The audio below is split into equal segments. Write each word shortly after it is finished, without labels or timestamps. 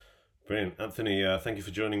Brilliant. Anthony, thank you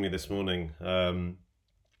for joining me this morning. I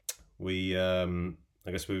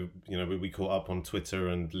guess we caught up on Twitter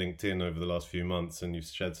and LinkedIn over the last few months, and you've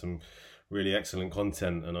shared some really excellent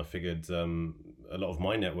content. And I figured a lot of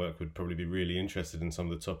my network would probably be really interested in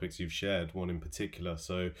some of the topics you've shared, one in particular.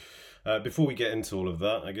 So before we get into all of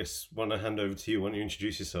that, I guess I want to hand over to you. Why don't you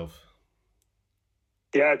introduce yourself?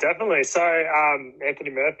 Yeah, definitely. So, Anthony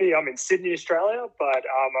Murphy, I'm in Sydney, Australia, but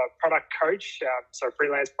I'm a product coach, so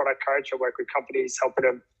freelance product coach. I work with companies, helping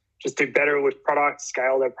them just do better with products,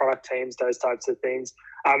 scale their product teams, those types of things.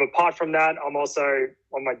 Apart from that, I'm also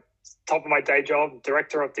on my top of my day job,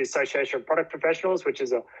 director of the Association of Product Professionals, which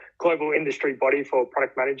is a global industry body for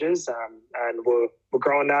product managers, and we're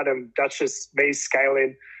growing that, and that's just me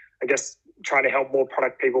scaling, I guess, trying to help more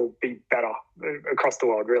product people be better across the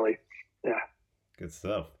world, really. Yeah. Good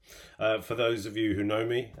stuff. For those of you who know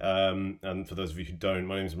me, and for those of you who don't,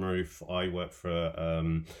 my name's Maroof. I work for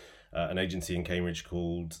an agency in Cambridge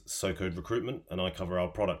called SoCode Recruitment, and I cover our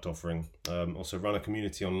product offering. Also run a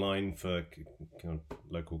community online for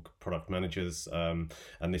local product managers, and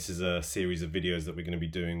this is a series of videos that we're going to be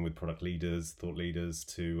doing with product leaders, thought leaders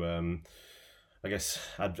to, I guess,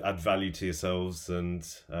 add value to yourselves and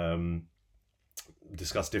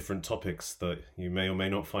discuss different topics that you may or may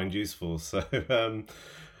not find useful. So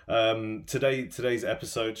today's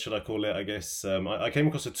episode, should I call it, I guess, I came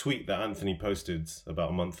across a tweet that Anthony posted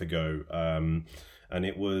about a month ago, and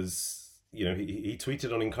it was, he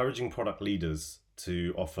tweeted on encouraging product leaders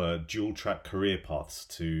to offer dual track career paths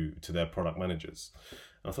to their product managers.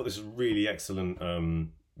 And I thought this was really excellent,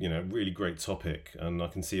 really great topic, and I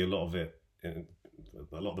can see a lot of it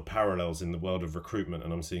a lot of the parallels in the world of recruitment,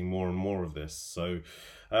 and I'm seeing more and more of this. So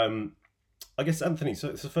I guess, Anthony,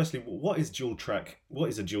 so firstly, what is a dual track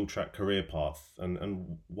career path,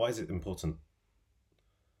 and why is it important?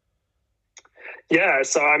 Yeah,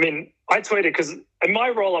 so I mean, I tweeted because in my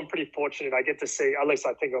role, I'm pretty fortunate. I get to see, at least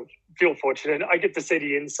I think I feel fortunate, I get to see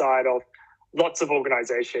the inside of lots of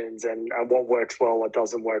organizations and what works well, what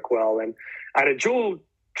doesn't work well. And a dual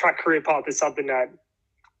track career path is something that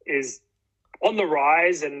is on the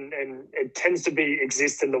rise, and it tends to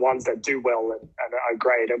exist in the ones that do well and are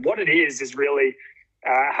great. And what it is really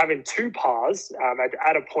having two paths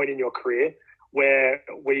at a point in your career where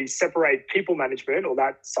we separate people management, or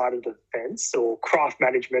that side of the fence, or craft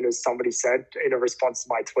management, as somebody said in a response to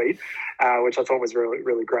my tweet, which I thought was really,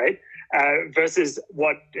 really great, versus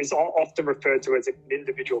what is often referred to as an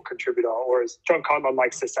individual contributor, or as John Conlon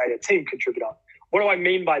likes to say, a team contributor. What do I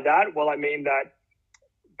mean by that? Well, I mean that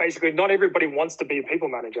basically not everybody wants to be a people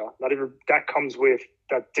manager. That comes with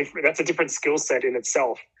that that's a different skill set in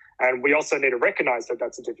itself. And we also need to recognize that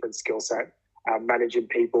that's a different skill set, managing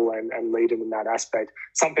people and leading in that aspect.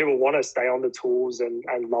 Some people want to stay on the tools and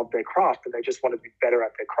love their craft, and they just want to be better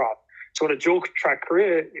at their craft. So what a dual track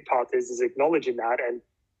career path is acknowledging that and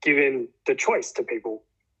giving the choice to people.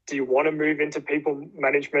 Do you want to move into people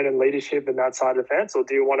management and leadership and that side of the fence, or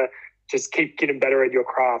do you want to just keep getting better at your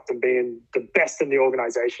craft and being the best in the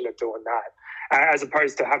organization at doing that, as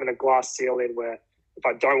opposed to having a glass ceiling where if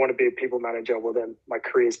I don't want to be a people manager, well, then my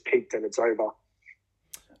career's peaked and it's over.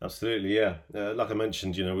 Absolutely, yeah. Like I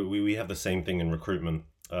mentioned, we have the same thing in recruitment.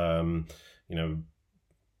 What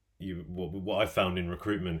I found in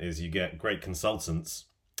recruitment is you get great consultants,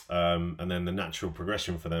 and then the natural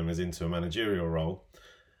progression for them is into a managerial role.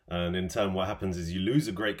 And in turn, what happens is you lose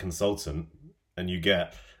a great consultant and you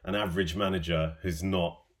get an average manager that's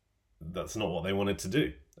not what they wanted to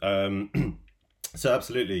do. So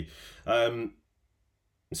absolutely.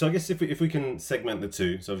 So I guess if we can segment the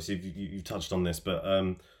two, so obviously you touched on this, but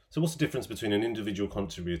so what's the difference between an individual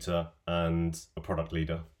contributor and a product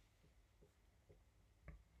leader?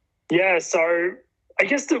 Yeah, so I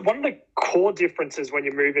guess one of the core differences when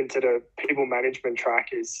you move into the people management track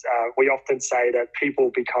is we often say that people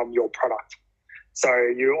become your product. So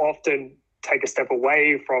you often take a step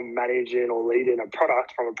away from managing or leading a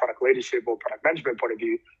product from a product leadership or product management point of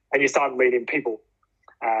view, and you start leading people,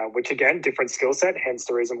 which again, different skill set, hence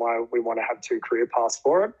the reason why we want to have two career paths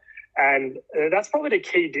for it. And that's probably the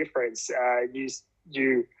key difference.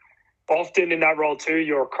 You often in that role too,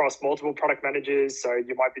 you're across multiple product managers, so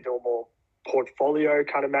you might be doing more portfolio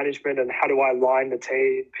kind of management and how do I align the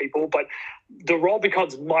team people, but the role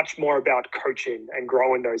becomes much more about coaching and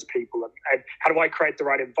growing those people and how do I create the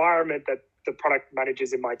right environment that the product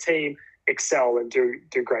managers in my team excel and do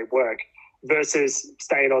great work, versus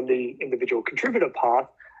staying on the individual contributor path.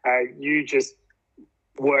 You just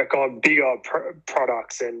work on bigger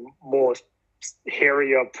products and more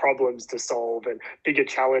hairier problems to solve and bigger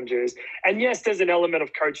challenges. And yes, there's an element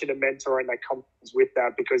of coaching and mentoring that comes with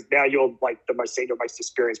that, because now you're like the most senior, most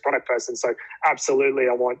experienced product person. So absolutely,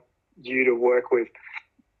 I want you to work with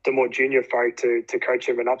the more junior folk to coach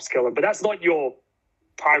them and upskill them. But that's not your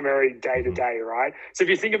primary day-to-day, right? So if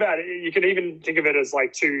you think about it, you can even think of it as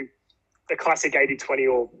like the classic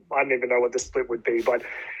 80-20, or I don't even know what the split would be, but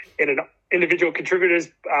in an individual contributor's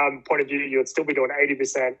point of view, you would still be doing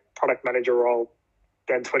 80% product manager role,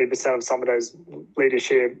 then 20% of some of those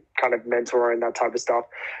leadership, kind of mentor and that type of stuff.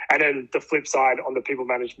 And then the flip side, on the people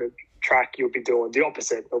management track, you'll be doing the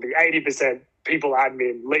opposite. It'll be 80% people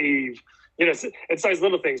admin, leave. You know, it's those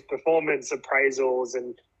little things: performance appraisals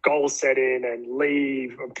and goal setting and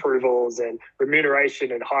leave approvals and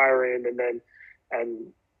remuneration and hiring,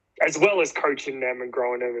 and as well as coaching them and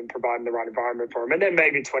growing them and providing the right environment for them. And then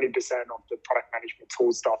maybe 20% of the product management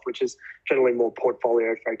tool stuff, which is generally more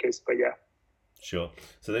portfolio focused. But yeah. Sure.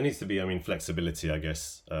 So there needs to be, flexibility, I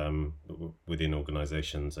guess, within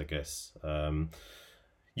organizations, I guess.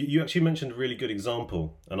 You actually mentioned a really good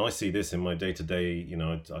example, and I see this in my day-to-day.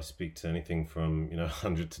 I speak to anything from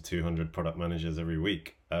 100 to 200 product managers every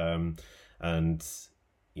week, and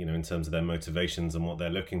in terms of their motivations and what they're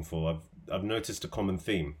looking for, I've noticed a common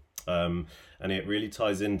theme, and it really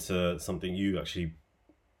ties into something you actually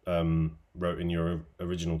wrote in your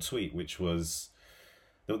original tweet, which was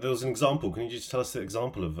there was an example. Can you just tell us the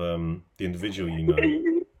example of the individual you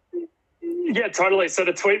know? Yeah, totally. So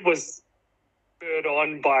the tweet was spurred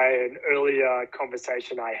on by an earlier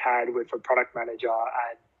conversation I had with a product manager,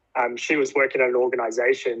 and she was working at an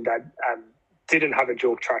organization that didn't have a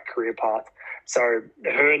dual track career path. So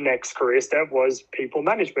her next career step was people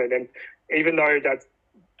management. And even though that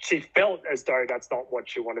she felt as though that's not what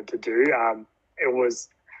she wanted to do, it was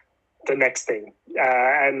the next thing.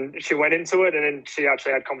 And she went into it, and then she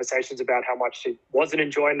actually had conversations about how much she wasn't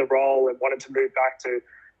enjoying the role and wanted to move back to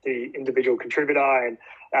the individual contributor.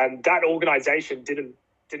 And that organization didn't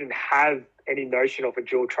have any notion of a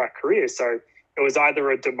dual track career. So it was either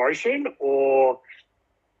a demotion or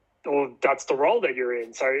that's the role that you're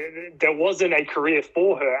in. So there wasn't a career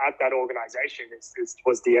for her at that organization. It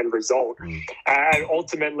was the end result. And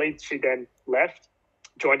ultimately, she then left,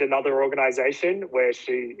 joined another organization where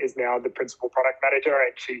she is now the principal product manager,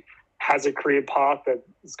 and she has a career path that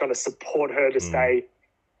is going to support her to stay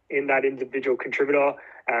in that individual contributor,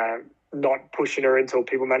 not pushing her into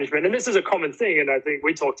people management. And this is a common thing, and I think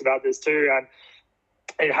we talked about this too, and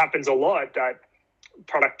it happens a lot that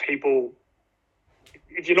product people,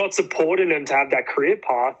 if you're not supporting them to have that career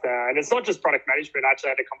path, and it's not just product management. I actually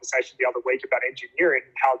had a conversation the other week about engineering,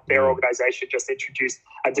 how their organization just introduced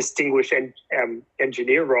a distinguished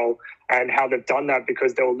engineer role, and how they've done that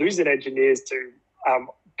because they were losing engineers to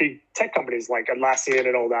big tech companies like Atlassian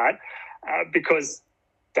and all that, because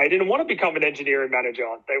they didn't want to become an engineering manager.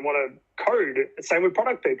 They want to code. Same with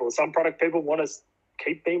product people. Some product people want to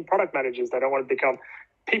keep being product managers. They don't want to become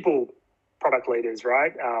people product leaders,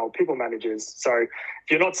 right? Or people managers. So if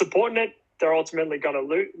you're not supporting it, they're ultimately going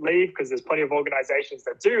to leave, because there's plenty of organizations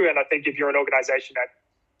that do. And I think if you're an organization that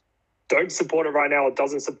don't support it right now or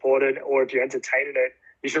doesn't support it, or if you're entertaining it,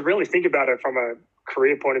 you should really think about it from a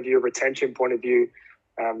career point of view, retention point of view.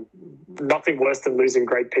 Nothing worse than losing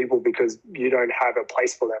great people because you don't have a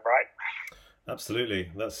place for them, right?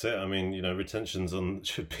 Absolutely, that's it. Retention's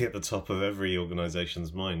should be at the top of every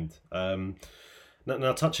organization's mind.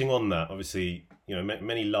 Now, touching on that, obviously,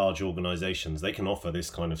 many large organizations, they can offer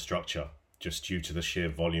this kind of structure just due to the sheer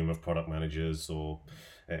volume of product managers or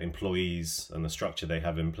employees and the structure they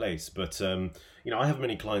have in place. But I have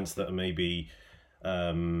many clients that are maybe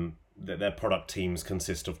that their product teams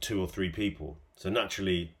consist of 2 or 3 people. So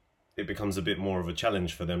naturally, it becomes a bit more of a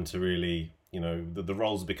challenge for them to really, the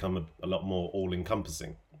roles become a lot more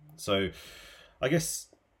all-encompassing. So I guess,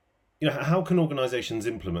 how can organizations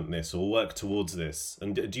implement this or work towards this?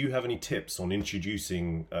 And do you have any tips on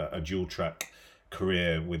introducing a dual track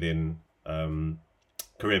career within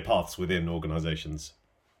career paths within organizations?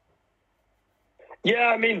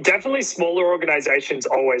 Yeah, definitely smaller organizations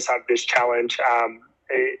always have this challenge,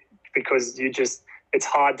 because it's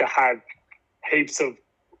hard to have heaps of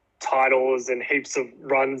titles and heaps of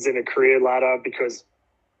runs in a career ladder because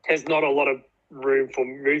there's not a lot of room for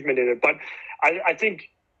movement in it. But I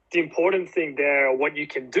think the important thing there, what you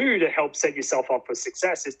can do to help set yourself up for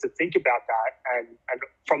success, is to think about that and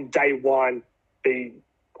from day one be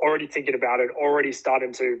already thinking about it, already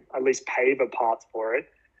starting to at least pave a path for it,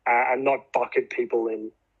 and not bucket people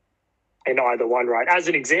in either one, right? As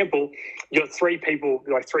an example, you're 3 people,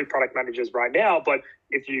 like 3 product managers right now, but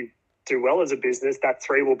if you do well as a business, that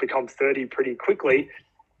 3 will become 30 pretty quickly.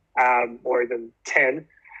 or even 10,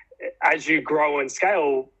 as you grow and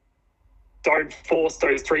scale, don't force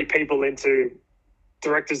those 3 people into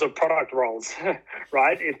directors of product roles,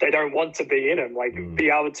 right? If they don't want to be in them, like be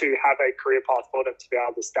able to have a career path for them to be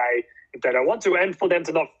able to stay if they don't want to, and for them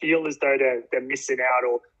to not feel as though they're missing out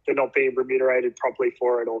or they're not being remunerated properly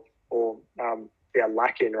for it or they're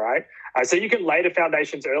lacking, right? So you can lay the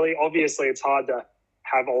foundations early. Obviously, it's hard to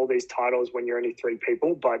have all these titles when you're only 3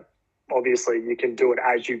 people, but obviously you can do it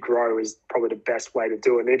as you grow is probably the best way to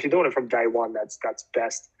do it. And if you're doing it from day one, that's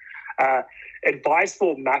best. Advice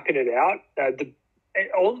for mapping it out.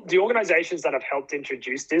 All the organizations that have helped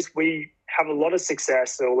introduce this, we have a lot of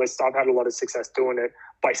success, or at least I've had a lot of success doing it,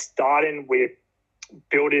 by starting with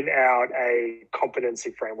building out a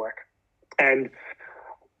competency framework. And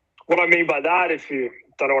what I mean by that, if you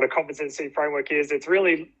don't know what a competency framework is, it's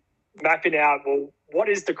really mapping out, well, what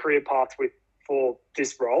is the career path for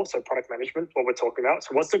this role? So product management, what we're talking about.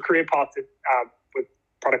 So what's the career path with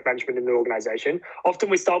product management in the organization?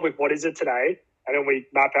 Often we start with what is it today, and then we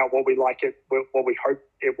map out what we hope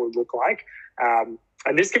it will look like.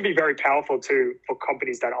 And this can be very powerful too for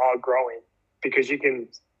companies that are growing, because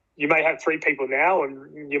you may have 3 people now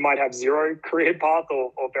and you might have 0 career path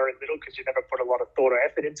or very little because you never put a lot of thought or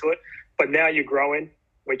effort into it. But now you're growing,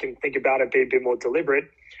 we can think about it, be a bit more deliberate.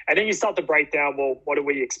 And then you start to break down, well, what do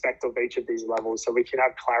we expect of each of these levels? So we can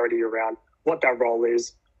have clarity around what that role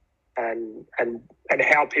is and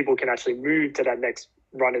how people can actually move to that next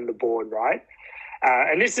run in the board, right?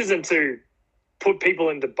 And this isn't to put people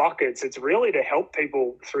into buckets. It's really to help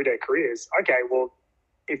people through their careers. Okay, well,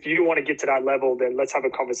 if you want to get to that level, then let's have a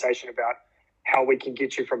conversation about how we can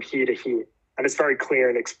get you from here to here. And it's very clear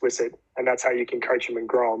and explicit, and that's how you can coach them and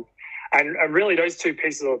grow them. And really those 2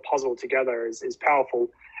 pieces of the puzzle together is powerful.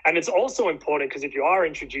 And it's also important because if you are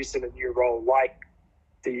introducing a new role like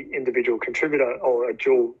the individual contributor or a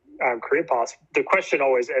dual career path, the question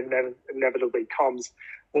always inevitably comes,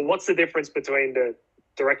 well, what's the difference between the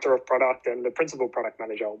director of product and the principal product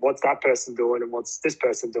manager? What's that person doing and what's this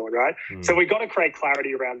person doing, right? So we've got to create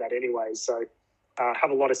clarity around that anyway. So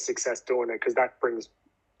have a lot of success doing it because that brings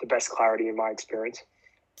the best clarity in my experience.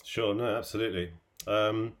 Sure, no, absolutely.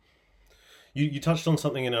 You touched on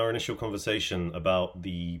something in our initial conversation about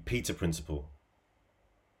the Peter principle.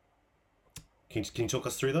 Can you talk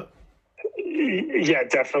us through that? Yeah,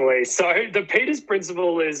 definitely. So the Peters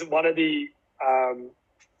principle is one of the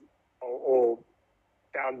or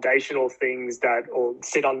foundational things that or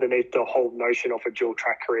sit underneath the whole notion of a dual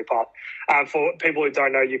track career path. For people who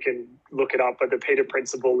don't know, you can look it up, but the Peter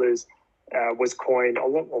principle was coined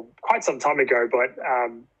quite some time ago, but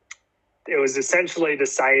it was essentially the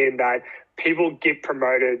saying that people get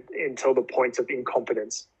promoted until the point of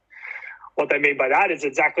incompetence. What they mean by that is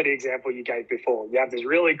exactly the example you gave before. You have this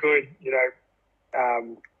really good,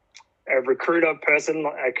 a recruiter person,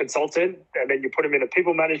 a consultant, and then you put them in a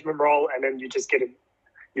people management role, and then you just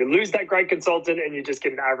you lose that great consultant and you just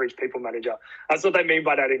get an average people manager. That's what they mean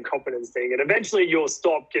by that incompetence thing. And eventually you'll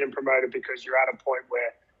stop getting promoted because you're at a point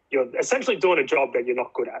where you're essentially doing a job that you're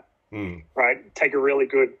not good at, right? Take a really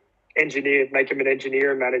good engineer, make them an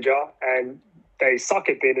engineer and manager, and they suck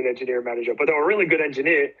at being an engineer and manager, but they're a really good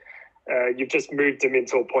engineer. You've just moved them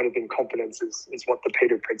into a point of incompetence is what the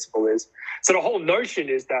Peter principle is. So the whole notion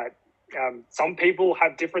is that some people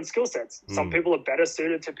have different skill sets. Some people are better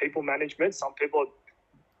suited to people management. Some people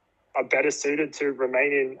are better suited to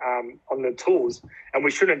remaining on the tools, and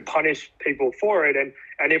we shouldn't punish people for it.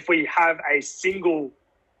 And if we have a single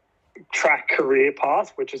track career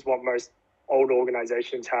path, which is what most old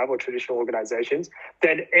organizations have or traditional organizations,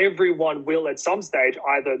 then everyone will at some stage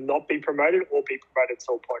either not be promoted or be promoted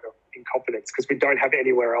to a point of incompetence because we don't have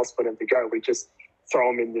anywhere else for them to go. We just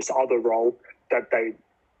throw them in this other role that they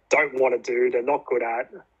don't want to do, they're not good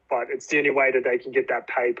at, but it's the only way that they can get that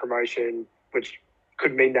pay promotion, which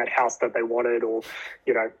could mean that house that they wanted, or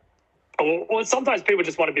sometimes people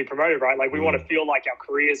just want to be promoted, right? Like we want to feel like our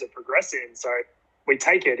careers are progressing, so we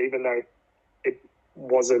take it even though it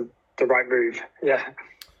wasn't the right move. Yeah,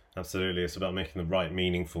 absolutely. It's about making the right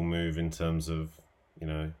meaningful move in terms of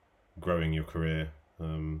growing your career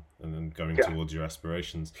and then going towards your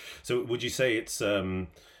aspirations. So would you say it's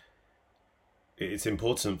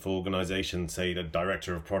important for organizations, say the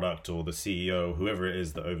director of product or the CEO, whoever it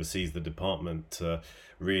is that oversees the department, to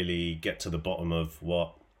really get to the bottom of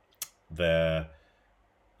what their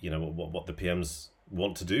what the PMs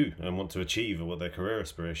want to do and want to achieve, or what their career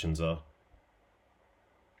aspirations are?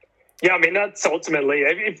 Yeah, I mean, that's ultimately,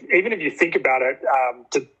 even if you think about it,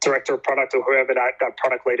 the director of product or whoever that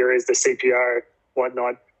product leader is, the CPO,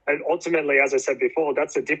 whatnot, And ultimately, as I said before,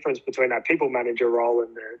 that's the difference between that people manager role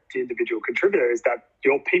and the individual contributor, is that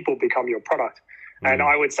your people become your product. And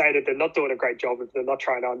I would say that they're not doing a great job if they're not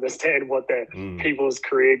trying to understand what their people's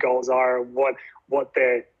career goals are and what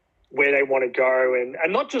their where they want to go,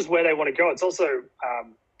 and not just where they want to go. It's also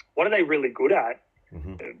what are they really good at.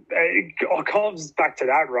 It comes back to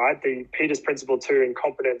that, right? The Peter's Principle 2 in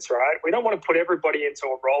competence, right? We don't want to put everybody into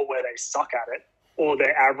a role where they suck at it or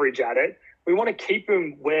they're average at it. We want to keep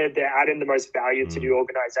them where they're adding the most value to the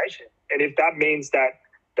organization. And if that means that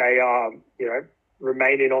they are,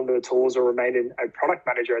 remaining on the tools or remaining a product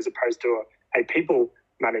manager as opposed to a people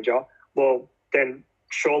manager, well, then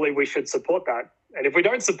surely we should support that. And if we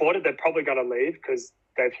don't support it, they're probably going to leave because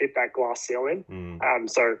they've hit that glass ceiling.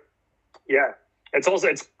 So, yeah,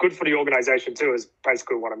 it's good for the organization too, is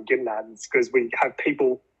basically what I'm getting at. It's because we have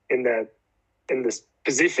people in the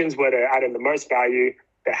positions where they're adding the most value.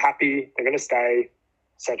 They're happy, they're going to stay,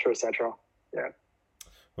 et cetera, et cetera. Yeah.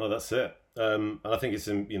 Well, that's it. And I think it's,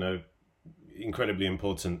 incredibly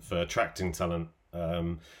important for attracting talent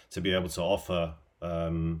to be able to offer,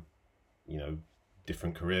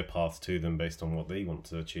 different career paths to them based on what they want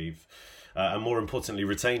to achieve. And more importantly,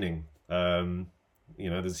 retaining.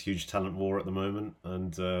 There's a huge talent war at the moment,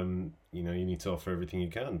 and, you need to offer everything you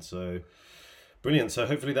can. So brilliant. So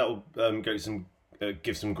hopefully that will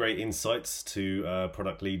give some great insights to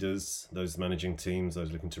product leaders, those managing teams,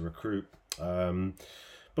 those looking to recruit.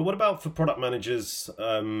 But what about for product managers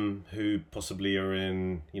who possibly are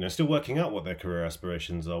in, still working out what their career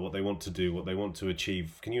aspirations are, what they want to do, what they want to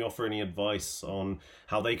achieve? Can you offer any advice on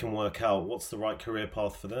how they can work out what's the right career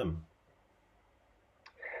path for them?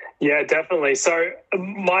 Yeah, definitely. So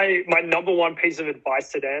my number one piece of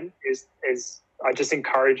advice to them is I just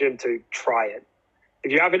encourage them to try it.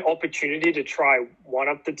 If you have an opportunity to try one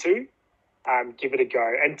of the two, give it a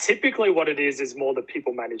go. And typically what it is more the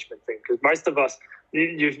people management thing, because most of us,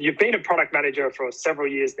 you've been a product manager for several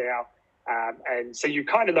years now, and so you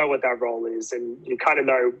kind of know what that role is, and you kind of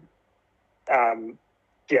know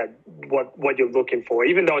what you're looking for,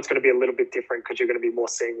 even though it's going to be a little bit different because you're going to be more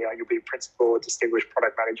senior. You'll be a principal or distinguished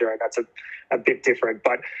product manager, and that's a bit different.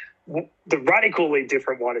 But the radically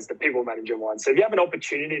different one is the people manager one. So if you have an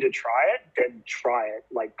opportunity to try it, then try it,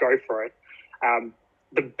 like go for it.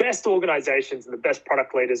 The best organizations and the best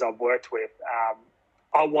product leaders I've worked with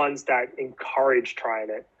are ones that encourage trying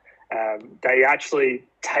it. They actually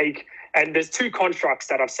take, and there's two constructs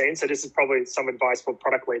that I've seen. So this is probably some advice for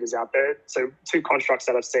product leaders out there. So two constructs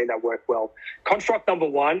that I've seen that work well. Construct number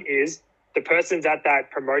one is the person's at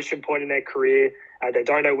that promotion point in their career. They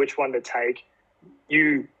don't know which one to take.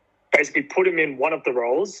 You basically put them in one of the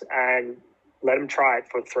roles and let them try it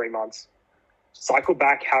for 3 months. Cycle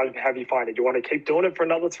back. How have you find it? You want to keep doing it for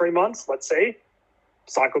another 3 months? Let's see.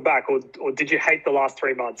 Cycle back, or did you hate the last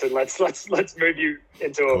 3 months? And let's move you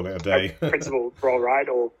into a principal role, right?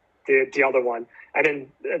 Or the other one, and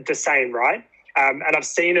then the same, right? And I've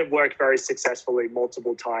seen it work very successfully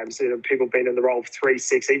multiple times. People been in the role of 3,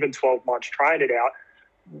 6, even 12 months trying it out,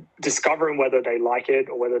 discovering whether they like it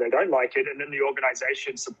or whether they don't like it, and then the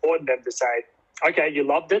organization supporting them to say, okay, you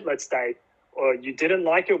loved it, let's stay. Or you didn't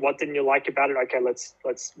like it, what didn't you like about it? Okay, let's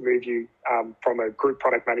move you from a group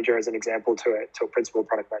product manager, as an example, to a principal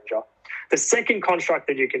product manager. The second construct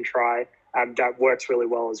that you can try that works really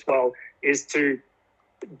well as well is to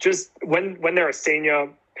just, when they're a senior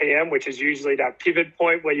PM, which is usually that pivot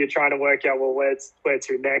point where you're trying to work out, well, where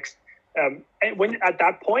to next. And when at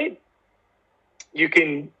that point, you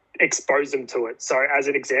can expose them to it. So as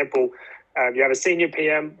an example, you have a senior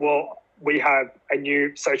PM, well, we have a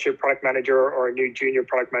new associate product manager or a new junior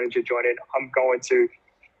product manager join in. I'm going to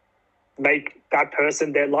make that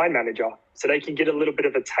person their line manager so they can get a little bit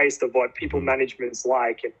of a taste of what people management's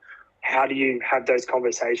like and how do you have those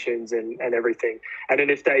conversations and everything. And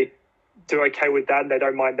then if they do okay with that and they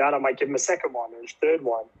don't mind that, I might give them a second one and a third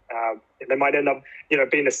one. And they might end up,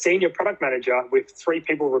 being a senior product manager with 3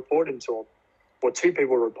 people reporting to them or 2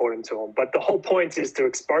 people reporting to them. But the whole point is to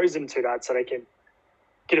expose them to that so they can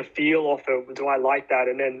get a feel of it. Do I like that?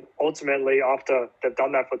 And then ultimately, after they've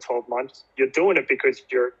done that for 12 months, you're doing it because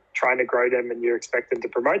you're trying to grow them and you're expecting to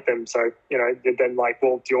promote them. So, you're then like,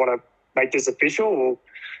 well, do you want to make this official or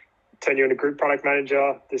turn you into group product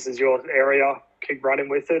manager? This is your area, keep running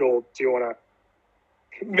with it. Or do you want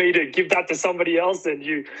me to give that to somebody else and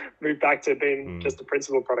you move back to being just a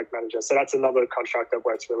principal product manager? So that's another construct that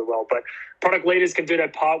works really well. But product leaders can do their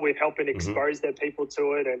part with helping expose their people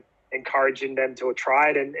to it and encouraging them to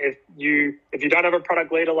try it. And if you don't have a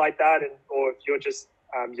product leader like that, or if you're just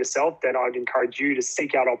yourself, then I'd encourage you to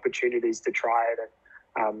seek out opportunities to try it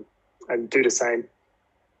and do the same.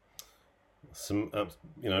 some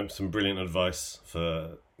brilliant advice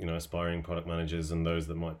for aspiring product managers and those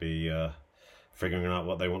that might be figuring out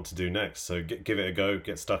what they want to do next. So give it a go,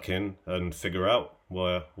 get stuck in, and figure out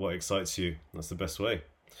what excites you. That's the best way.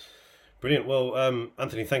 Brilliant. Well,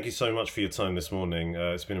 Anthony, thank you so much for your time this morning.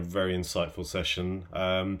 It's been a very insightful session.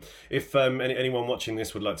 If anyone watching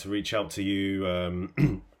this would like to reach out to you,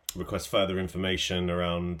 request further information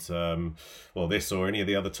around this or any of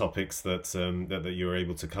the other topics that you were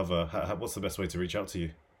able to cover, what's the best way to reach out to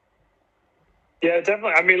you? Yeah,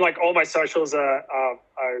 definitely. I mean, like all my socials I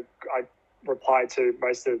reply to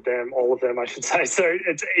most of them, all of them, I should say. So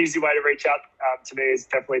it's an easy way to reach out to me is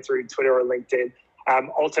definitely through Twitter or LinkedIn.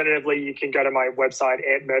 Alternatively, you can go to my website,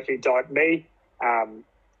 antmurphy.me.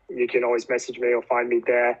 You can always message me or find me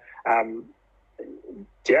there.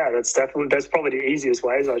 That's probably the easiest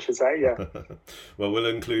ways, I should say. Yeah. Well, we'll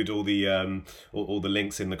include all the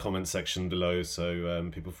links in the comment section below, so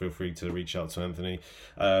people feel free to reach out to Anthony.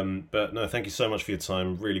 But no, thank you so much for your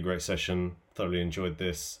time. Really great session. Thoroughly enjoyed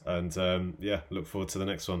this, and look forward to the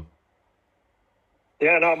next one.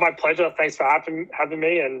 Yeah, no, my pleasure. Thanks for having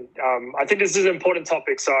me, and I think this is an important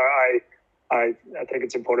topic, so I think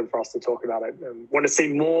it's important for us to talk about it. Want to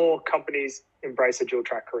see more companies embrace a dual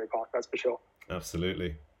track career path, that's for sure.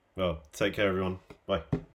 Absolutely. Well, take care, everyone. Bye.